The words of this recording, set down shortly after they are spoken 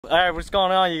Alright, what's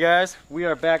going on, you guys? We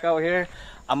are back out here.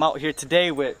 I'm out here today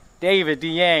with David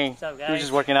Dyang. What's up, guys? He was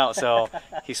just working out, so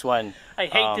he's sweating. I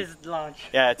hate this launch.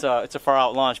 Yeah, it's a far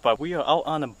out launch, but we are out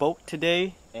on a boat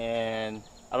today, and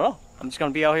I don't know. I'm just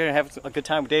gonna be out here and have a good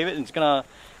time with David, and just gonna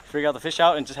figure out the fish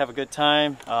out and just have a good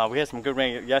time. We had some good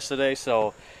rain yesterday,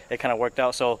 so it kind of worked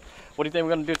out. So, what do you think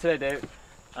we're gonna do today, David?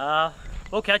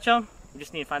 We'll catch them. We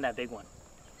just need to find that big one.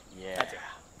 Yeah. That's it.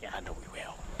 Yeah, I know we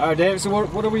will. Alright, David, so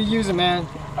what are we using, man?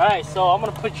 Alright, so I'm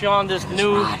gonna put you on this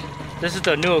new, this is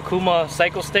the new OKUMA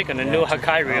cycle stick and the new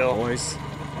HECK reel. Boys.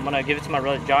 I'm gonna give it to my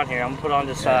brother John here. I'm gonna put on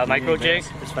this micro jig,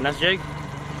 this finesse jig.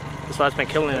 This is what I've been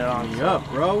killing it on. So. Up,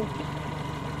 bro.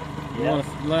 You want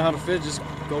to learn how to fish? Just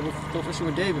go fishing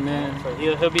with David, man. So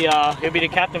he'll be the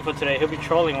captain for today. He'll be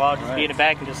trolling while I'll just be in the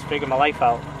back and just figure my life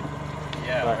out.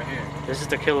 Yeah, but right here. This is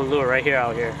the killer lure right here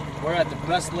out here. We're at the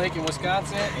best lake in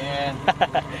Wisconsin, and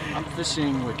I'm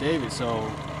fishing with David, so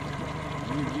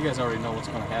you guys already know what's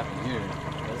going to happen here.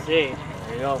 Let's see.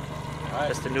 There you go. All right.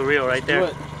 That's the new reel right there.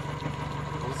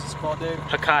 What's this called, David?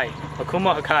 HECK.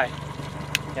 OKUMA HAKAI.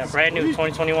 Yeah, brand new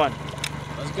 2021.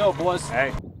 Let's go, boys. All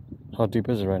right. How deep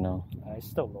is it right now? It's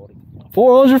still loading.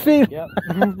 400 feet? Yep.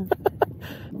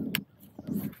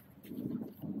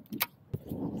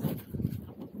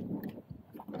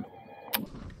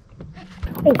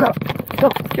 Oh, God. Go.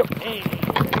 Hey,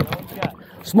 what you got?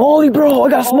 Smallie, bro. I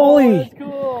got Smallie. That's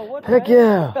cool. What Heck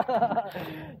yeah.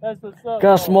 That's what's up.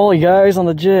 Got Smallie, guys, on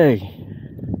the jig.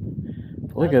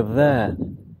 Look at that.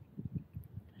 Dude,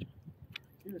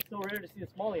 it's so rare to see a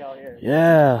smallie out here.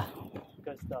 Yeah.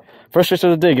 Good stuff. First fish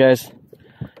of the day, guys.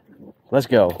 Let's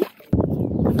go.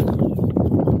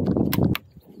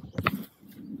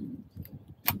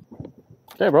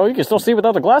 Hey, bro, you can still see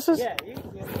without the glasses? Yeah, you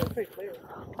can see it's pretty clear.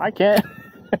 I can't.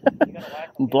 You gotta whack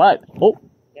I'm black. Oh.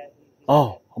 Yeah,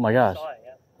 Oh my gosh. saw it,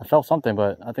 yeah. I felt something,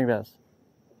 but I think that's...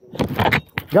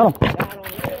 Got him.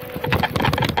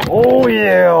 Oh,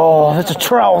 yeah. Oh, that's a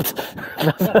trout.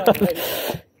 There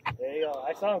you go.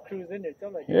 I saw him cruise in there.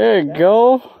 Like, There you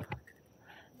go.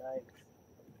 Nice.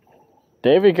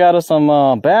 David got us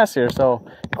some bass here, so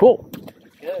cool.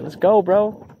 Good. Let's go,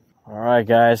 bro. All right,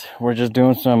 guys. We're just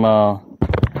doing some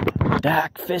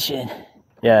dock fishing.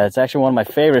 Yeah, it's actually one of my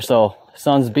favorites. So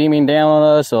sun's beaming down on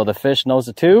us, so the fish knows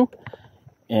it too,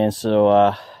 and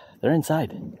so they're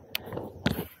inside.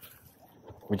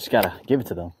 We just gotta give it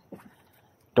to them,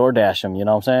 DoorDash them. You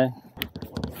know what I'm saying?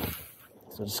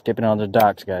 So just skipping on the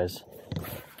docks, guys.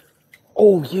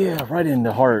 Oh yeah, right in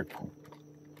the heart.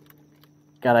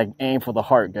 Gotta aim for the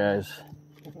heart, guys.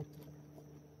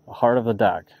 The heart of the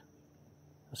dock.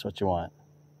 That's what you want.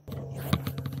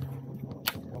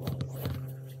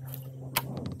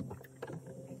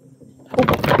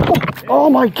 Oh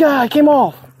my God, it came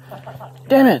off.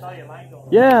 Damn it.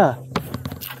 Yeah.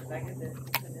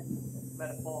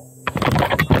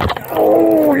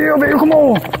 Oh yeah, baby, come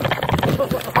on.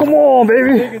 Come on,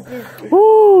 baby.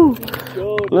 Woo.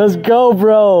 Let's go,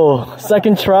 bro.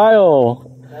 Second trial.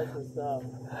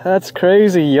 That's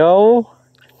crazy, yo.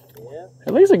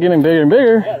 At least they're getting bigger and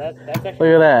bigger. Yeah, that's Look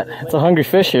at that. It's a hungry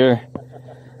fish here.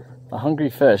 A hungry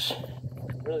fish.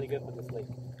 really good for this lake.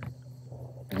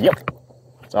 Yep.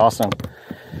 It's awesome.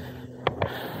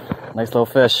 Nice little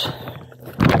fish.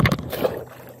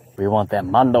 We want that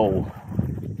mondo.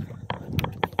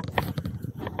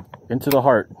 Into the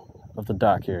heart of the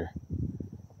dock here.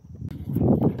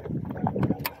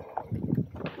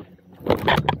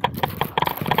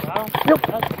 Wow. Yep.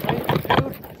 That's great,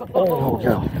 dude. Oh,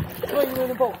 go. Swing in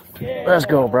the boat. Yeah. Let's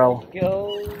go, bro.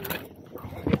 Go.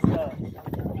 Good stuff.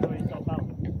 Throw yourself out.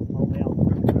 All the way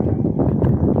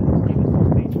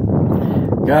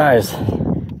out. Guys,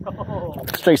 Oh.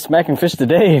 straight smacking fish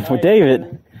today with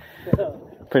David.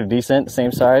 Pretty decent,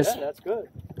 same size. Yeah, that's good.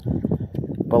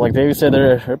 But like David said,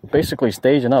 they're basically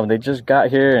staging up. They just got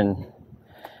here and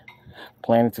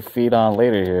planning to feed on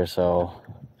later here, so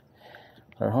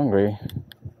they're hungry.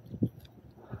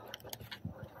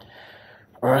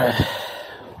 All right,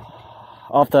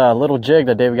 off the little jig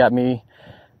that David got me,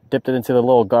 dipped it into the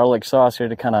little garlic sauce here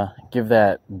to kind of give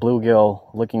that bluegill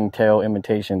looking tail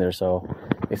imitation there. So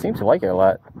they seem to like it a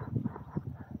lot.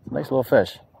 Nice little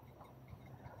fish.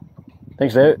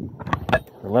 Thanks, David.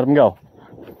 Let him go.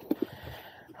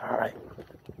 All right.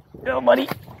 Go, buddy.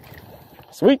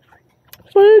 Sweet.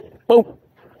 Sweet. Boom.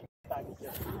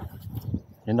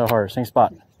 In the heart. Same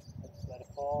spot.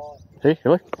 See? Here,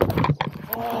 look.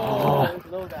 Oh,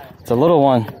 it's a little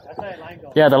one.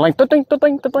 Yeah, the length.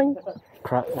 The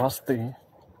cross the.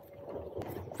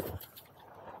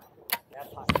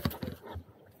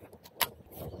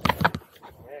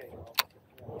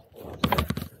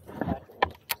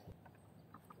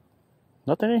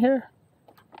 Nothing in here?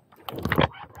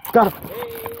 Got him. Hey,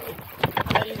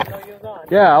 I didn't know you was on.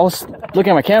 Yeah, I was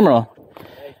looking at my camera.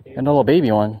 And a little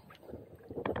baby one.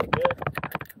 Good.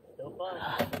 Still fun.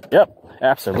 Yep,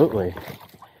 absolutely.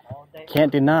 All day.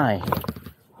 Can't deny.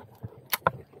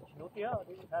 Look you out,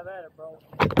 dude. Have at it, bro.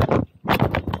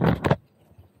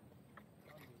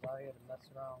 Out here to mess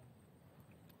around.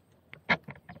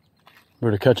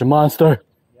 We're to catch a monster.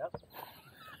 Yep.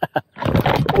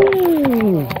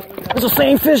 Ooh, it's the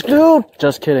same fish, dude.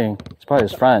 Just kidding. It's probably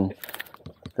his friend.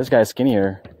 This guy's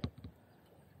skinnier.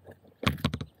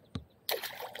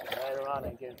 Right around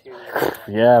and get you.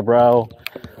 Yeah, bro.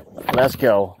 Let's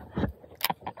go.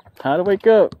 Time to wake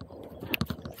up.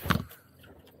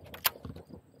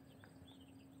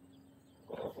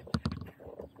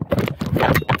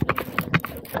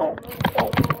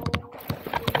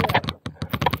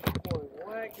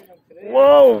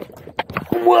 Whoa!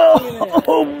 Whoa!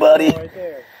 Oh, buddy!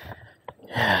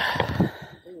 Yeah.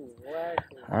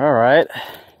 Alright.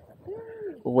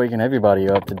 We're waking everybody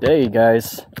up today,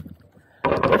 guys.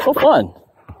 It's so fun.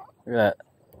 Look at that.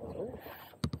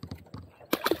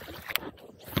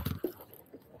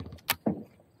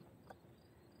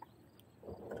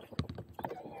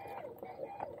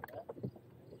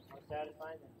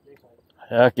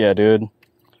 Heck yeah, dude.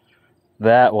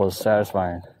 That was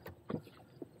satisfying.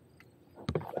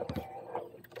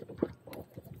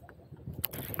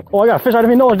 Oh, I got a fish I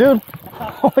didn't even know, dude.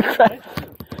 Holy crap.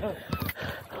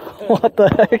 What the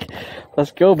heck?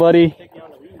 Let's go, buddy. I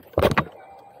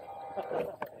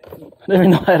didn't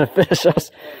even know I had a fish. I was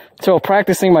still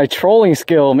practicing my trolling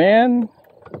skill, man.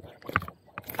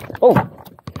 Oh.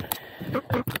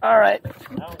 All right.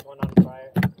 That one on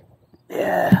fire.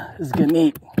 Yeah, this is getting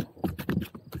neat.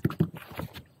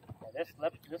 This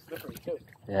slippery too.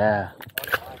 Yeah.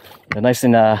 They're nice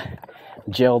and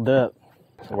gelled up.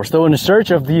 So we're still in the search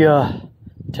of the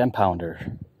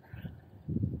 10-pounder.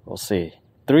 We'll see.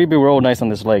 3 be real nice on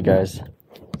this lake, guys.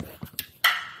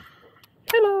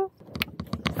 Hello.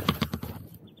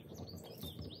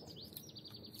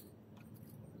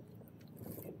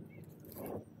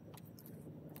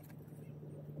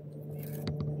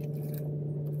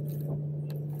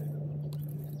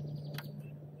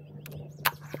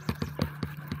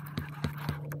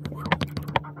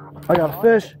 I got a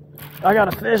fish. I got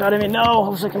a fish. I didn't even know. I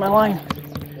was looking at my line.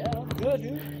 Yeah, that's good,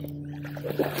 dude.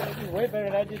 That's way better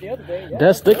than I did the other day. Yeah.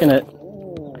 That's sticking it.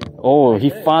 Oh,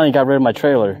 he finally got rid of my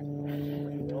trailer.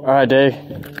 All right, Dave.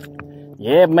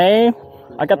 Yeah, man.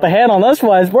 I got the hand on this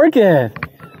one. It's working.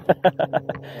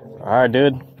 All right,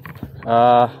 dude.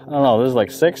 I don't know. This is like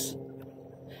 6.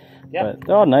 Yeah. But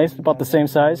they're all nice. About the same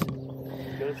size.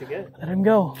 Good what you get. Let him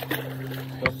go.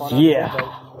 Yeah.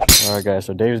 All right, guys.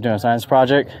 So Dave's doing a science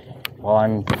project while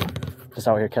I'm just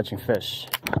out here catching fish.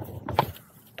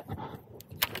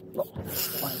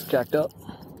 Line's jacked up.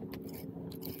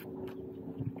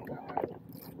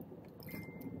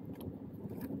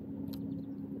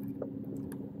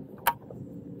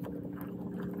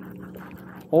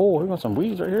 Oh, we got some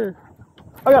weeds right here.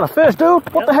 I got a fish, dude.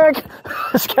 What the heck?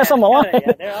 This cat's on my line.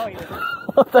 Yeah, they're out here.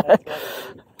 What the heck? I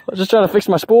was just trying to fix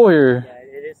my spool here. Yeah,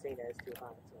 it is saying that it's too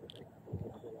hot.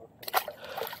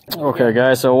 Okay,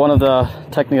 guys, so one of the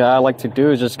techniques that I like to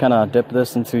do is just kind of dip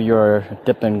this into your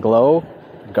dip and glow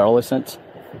garlic scent.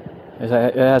 It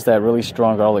has that really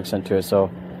strong garlic scent to it,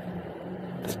 so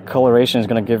this coloration is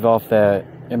going to give off that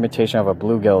imitation of a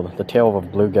bluegill, the tail of a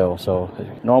bluegill. So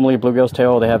normally bluegill's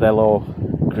tail, they have that little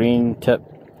green tip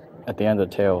at the end of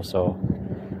the tail, so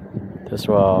this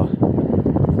will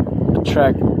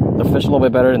attract the fish a little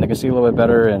bit better and they can see a little bit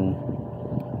better and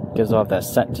gives off that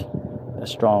scent. A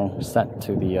strong scent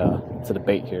to the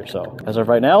bait here. So as of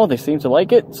right now, they seem to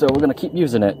like it, so we're gonna keep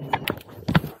using it.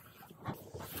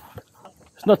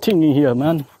 There's nothing in here,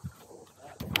 man.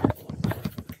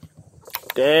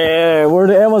 Damn, we're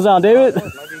in the Amazon, David. Might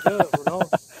be good. Who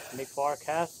knows? Make far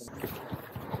casts.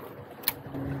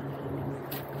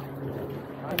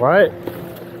 Right.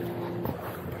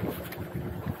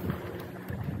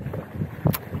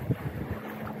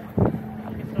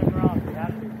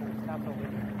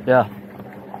 Yeah.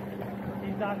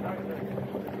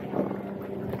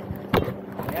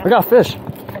 We got fish.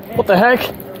 What the heck?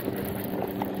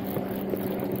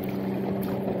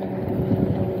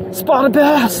 Spotted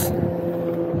bass.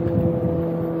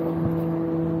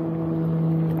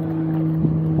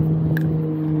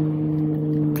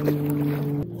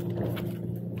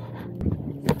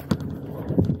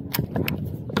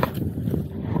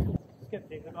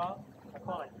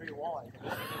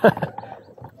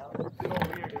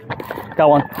 Got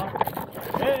one.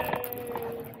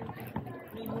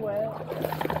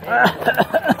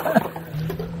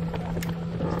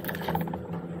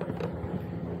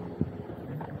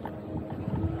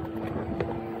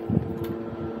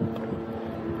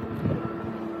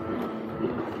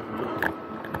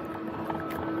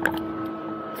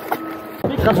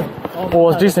 Oh,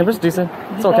 it's decent. It's decent.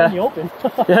 It's okay. In the open.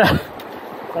 Yeah.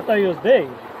 I thought he was big.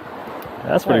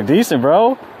 That's pretty decent,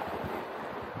 bro.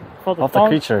 Off the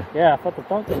creature. Yeah, I felt the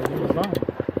thump and he was on.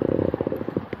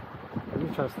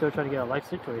 I'm still trying to get a life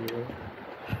situated here.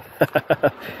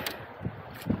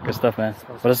 Good stuff, man.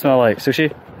 What does it smell like?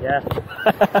 Sushi? Yeah.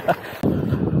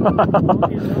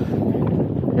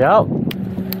 Yep.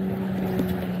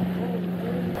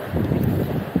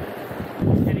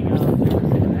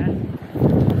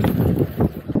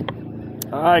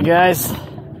 Alright guys,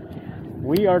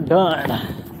 we are done.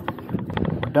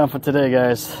 We're done for today,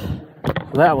 guys.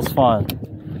 That was fun.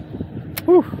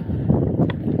 Whew.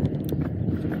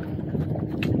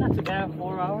 Not too bad,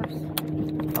 4 hours.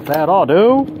 Not bad at all,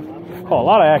 dude. Caught a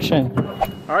lot of action.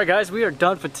 Alright guys, we are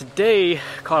done for today.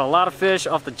 Caught a lot of fish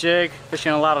off the jig,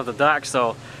 fishing a lot of the docks,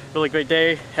 so really great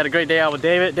day. Had a great day out with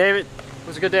David. David, it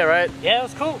was a good day, right? Yeah, it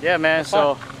was cool. Yeah, man.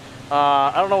 So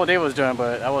I don't know what David was doing,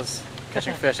 but I was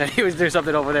catching fish and he was doing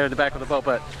something over there in the back of the boat.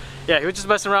 But yeah, he was just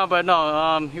messing around, but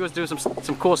no, he was doing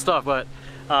some cool stuff. But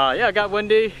yeah, it got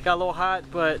windy, got a little hot,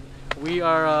 but we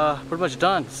are pretty much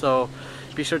done. So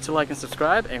be sure to like and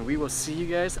subscribe, and we will see you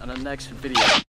guys on the next video.